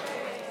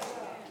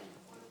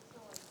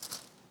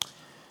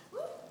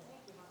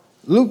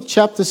 Luke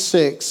chapter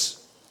 6.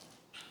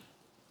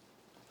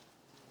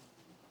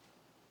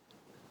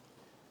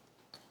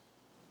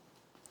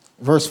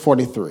 Verse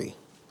 43.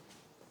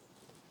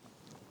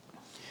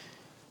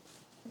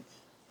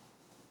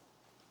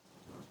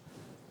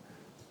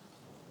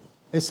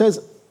 It says,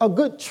 a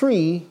good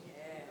tree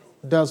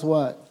does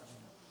what?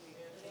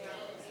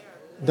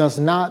 Does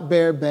not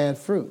bear bad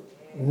fruit.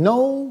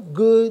 No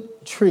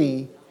good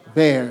tree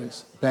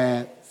bears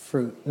bad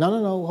fruit. No,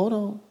 hold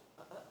on.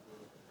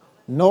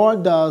 Nor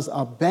does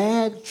a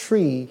bad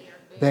tree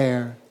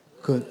bear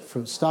good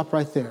fruit. Stop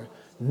right there.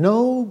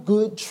 No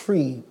good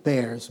tree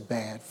bears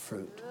bad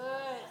fruit.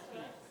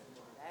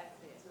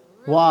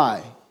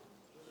 Why?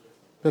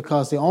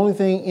 Because the only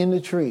thing in the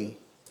tree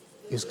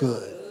is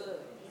good.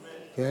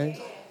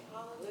 Okay?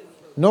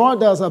 Nor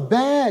does a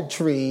bad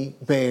tree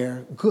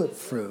bear good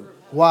fruit.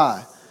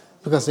 Why?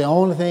 Because the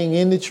only thing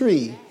in the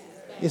tree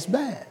is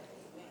bad.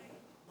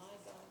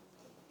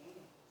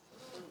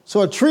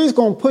 So a tree's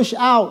going to push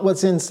out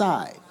what's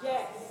inside.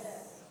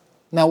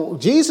 Now,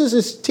 Jesus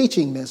is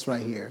teaching this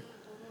right here.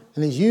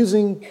 And he's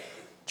using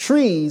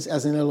trees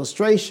as an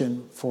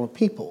illustration for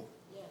people.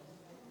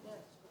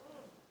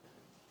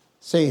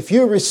 Say, if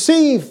you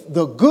receive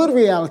the good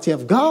reality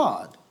of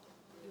God,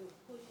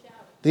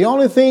 The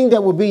only thing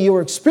that will be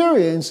your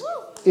experience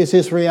is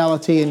his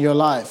reality in your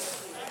life.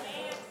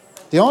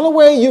 The only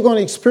way you're going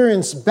to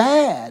experience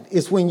bad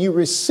is when you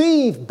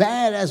receive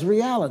bad as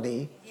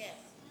reality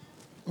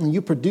and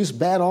you produce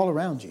bad all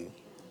around you.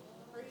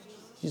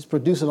 You just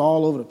produce it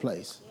all over the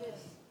place.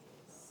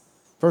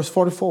 Verse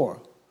 44.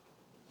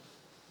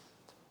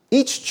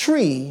 Each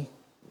tree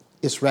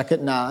is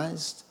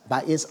recognized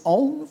by its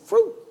own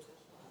fruit.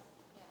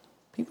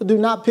 People do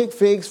not pick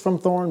figs from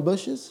thorn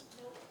bushes.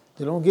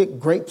 They don't get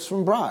grapes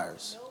from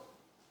briars.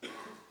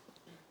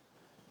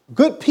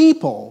 Good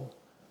people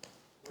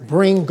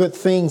bring good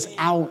things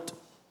out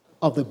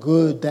of the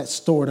good that's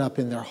stored up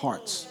in their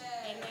hearts.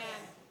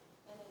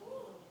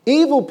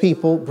 Evil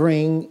people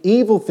bring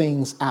evil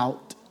things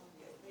out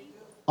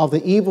of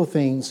the evil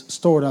things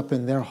stored up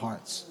in their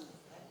hearts.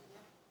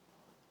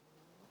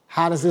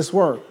 How does this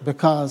work?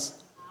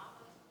 Because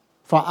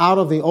for out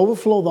of the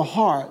overflow of the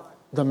heart,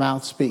 the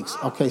mouth speaks.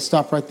 Okay,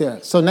 stop right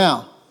there. So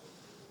now,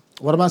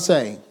 what am I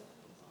saying?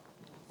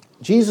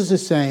 Jesus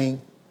is saying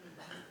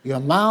your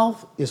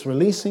mouth is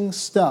releasing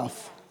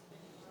stuff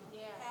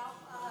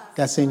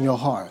that's in your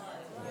heart.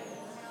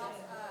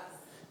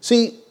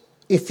 See,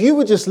 if you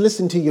would just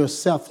listen to your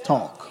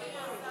self-talk,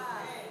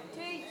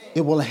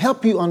 it will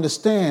help you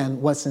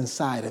understand what's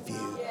inside of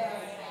you.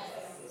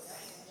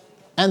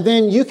 And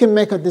then you can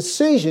make a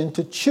decision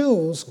to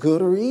choose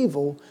good or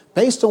evil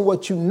based on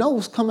what you know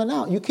is coming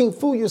out. You can't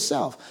fool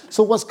yourself.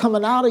 So what's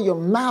coming out of your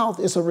mouth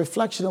is a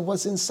reflection of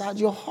what's inside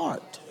your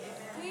heart.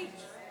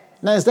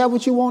 Now, is that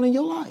what you want in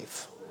your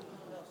life?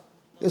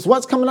 Is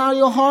what's coming out of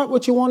your heart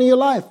what you want in your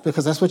life?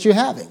 Because that's what you're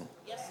having.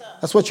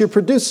 That's what you're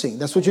producing.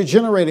 That's what you're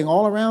generating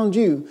all around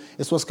you.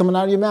 It's what's coming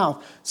out of your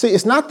mouth. See,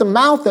 it's not the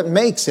mouth that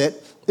makes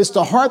it. It's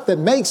the heart that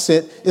makes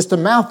it. It's the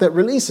mouth that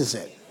releases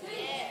it.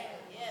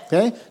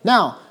 Okay?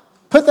 Now,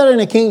 put that in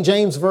the King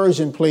James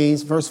Version,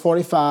 please. Verse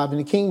 45. In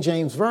the King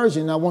James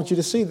Version, I want you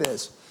to see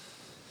this.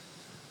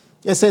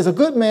 It says, a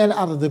good man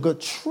out of the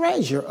good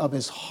treasure of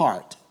his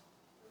heart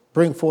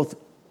bring forth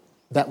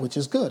that which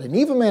is good. An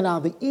evil man out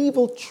of the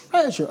evil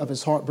treasure of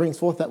his heart brings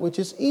forth that which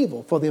is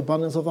evil. For the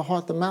abundance of the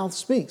heart, the mouth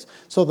speaks.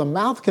 So the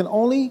mouth can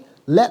only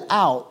let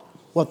out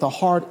what the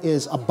heart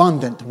is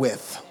abundant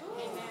with.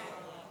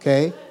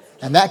 Okay?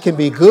 And that can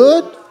be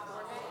good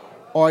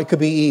or it could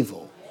be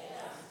evil.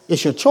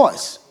 It's your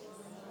choice.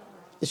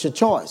 It's your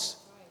choice.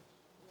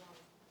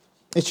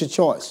 It's your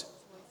choice.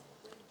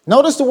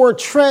 Notice the word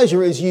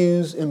treasure is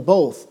used in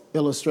both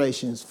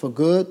illustrations. For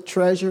good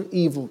treasure,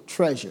 evil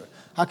treasure.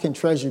 How can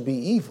treasure be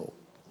evil?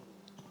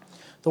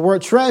 The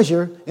word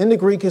treasure in the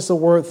Greek is the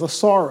word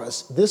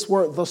thesaurus. This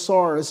word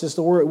thesaurus is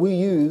the word we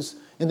use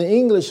in the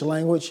English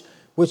language,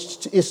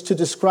 which is to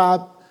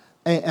describe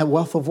a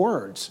wealth of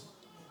words.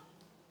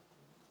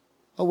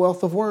 A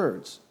wealth of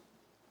words.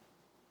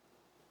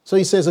 So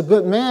he says a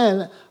good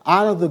man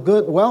out of the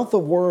good wealth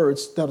of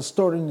words that are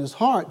stored in his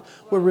heart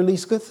will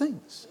release good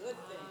things.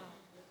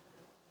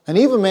 An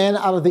evil man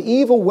out of the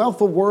evil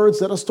wealth of words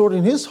that are stored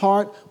in his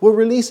heart will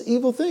release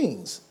evil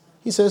things.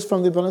 He says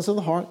from the abundance of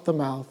the heart, the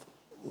mouth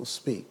will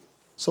speak.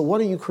 So what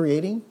are you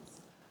creating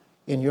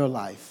in your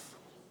life?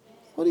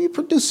 What are you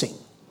producing?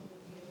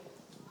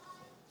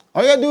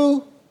 All you gotta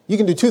do, you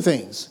can do two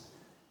things.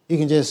 You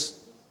can just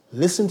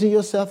listen to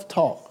yourself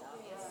talk.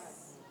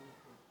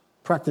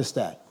 Practice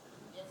that.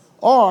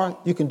 Or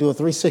you can do a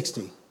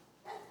 360.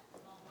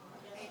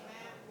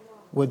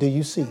 What do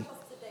you see?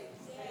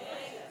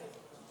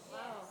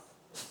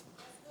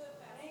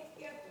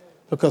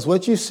 Because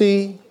what you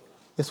see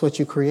is what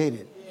you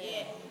created.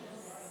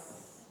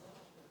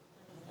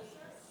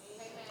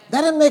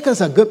 That doesn't make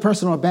us a good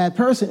person or a bad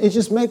person. It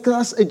just makes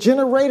us a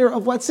generator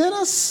of what's in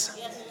us.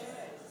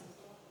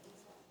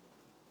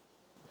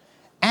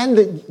 And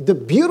the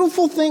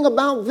beautiful thing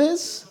about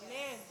this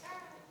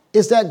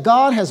is that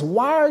God has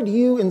wired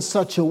you in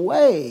such a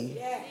way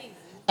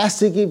as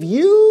to give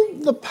you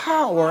the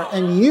power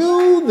and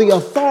you the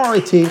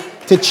authority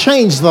to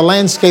change the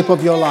landscape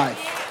of your life.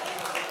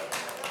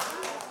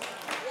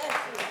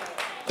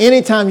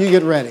 Anytime you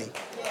get ready,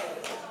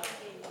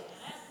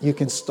 you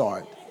can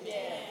start.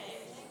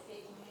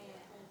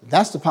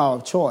 That's the power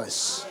of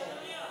choice.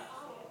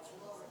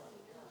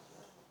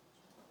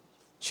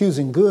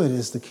 Choosing good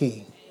is the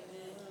key.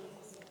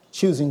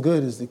 Choosing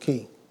good is the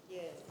key.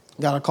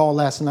 Got a call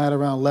last night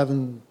around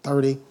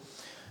 11:30.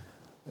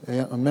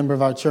 A member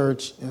of our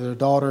church, their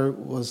daughter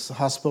was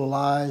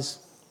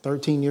hospitalized,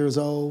 13 years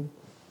old,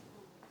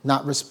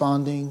 not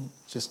responding,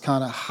 just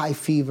kind of high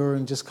fever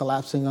and just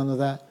collapsing under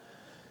that.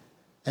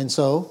 And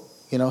so,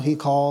 he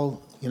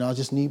called, I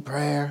just need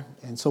prayer.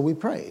 And so we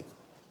prayed.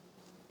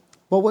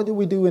 But what did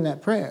we do in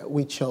that prayer?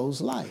 We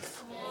chose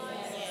life.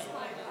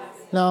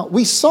 Now,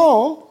 we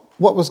saw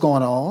what was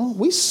going on.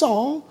 We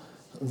saw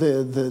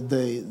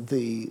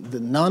the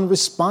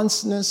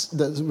non-responsiveness,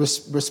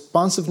 the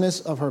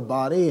responsiveness of her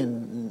body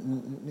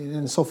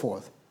and so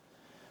forth.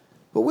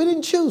 But we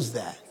didn't choose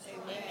that.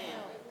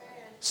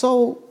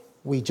 So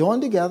We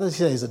joined together. She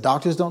says the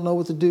doctors don't know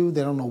what to do.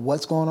 They don't know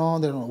what's going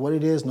on. They don't know what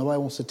it is. Nobody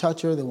wants to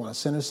touch her. They want to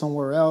send her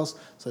somewhere else.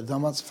 So they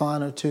must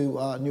find her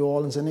to New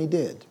Orleans, and they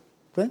did.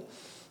 Okay?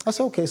 I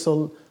said, okay,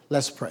 so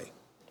let's pray.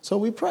 So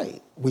we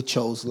prayed. We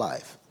chose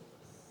life.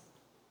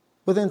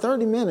 Within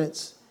 30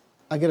 minutes,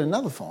 I get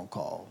another phone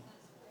call,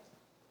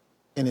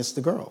 and it's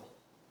the girl.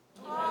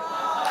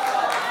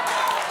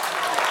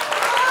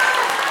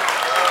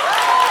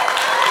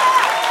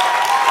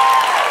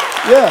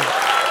 Yeah.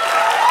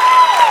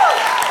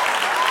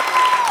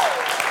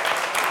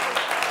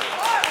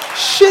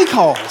 She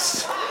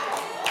calls.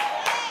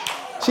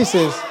 She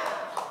says,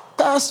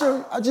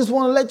 Pastor, I just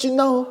want to let you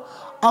know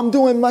I'm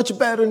doing much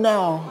better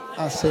now.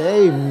 I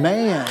say,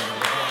 amen.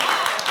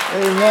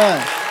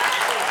 Amen.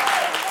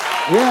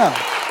 Yeah.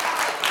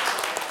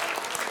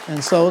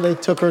 And so they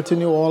took her to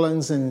New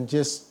Orleans and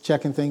just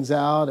checking things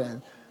out,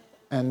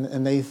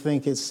 and they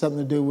think it's something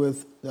to do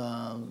with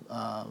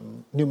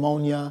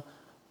pneumonia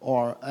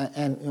or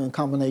a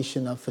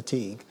combination of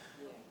fatigue,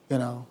 you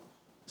know.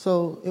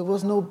 So it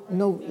was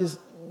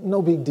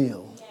no big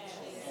deal.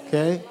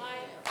 Okay?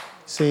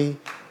 See?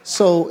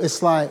 So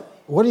it's like,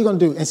 what are you going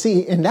to do? And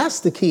see, and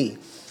that's the key.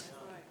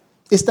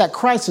 It's that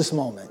crisis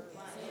moment.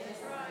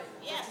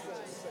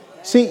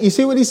 See, you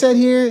see what he said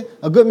here?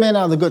 A good man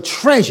out of the good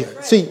treasure.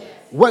 See,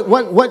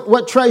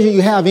 what treasure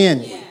you have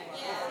in you.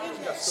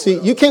 See,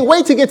 you can't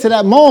wait to get to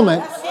that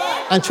moment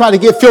and try to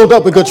get filled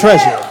up with good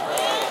treasure.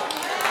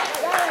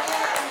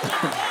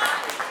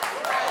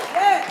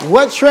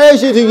 What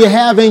treasure do you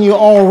have in you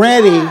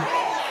already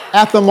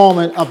at the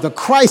moment of the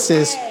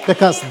crisis?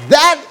 Because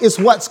that is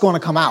what's going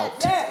to come out.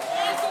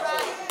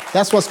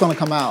 That's what's going to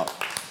come out.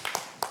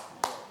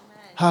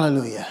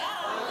 Hallelujah.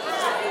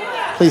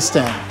 Please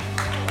stand.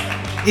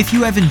 If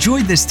you have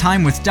enjoyed this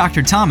time with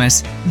Dr.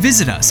 Thomas,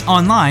 visit us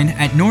online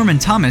at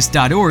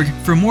normanthomas.org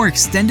for more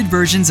extended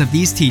versions of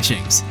these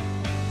teachings.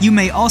 You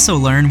may also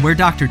learn where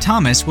Dr.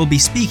 Thomas will be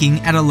speaking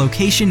at a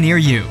location near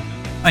you.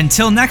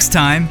 Until next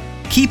time,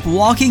 keep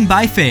walking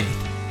by faith.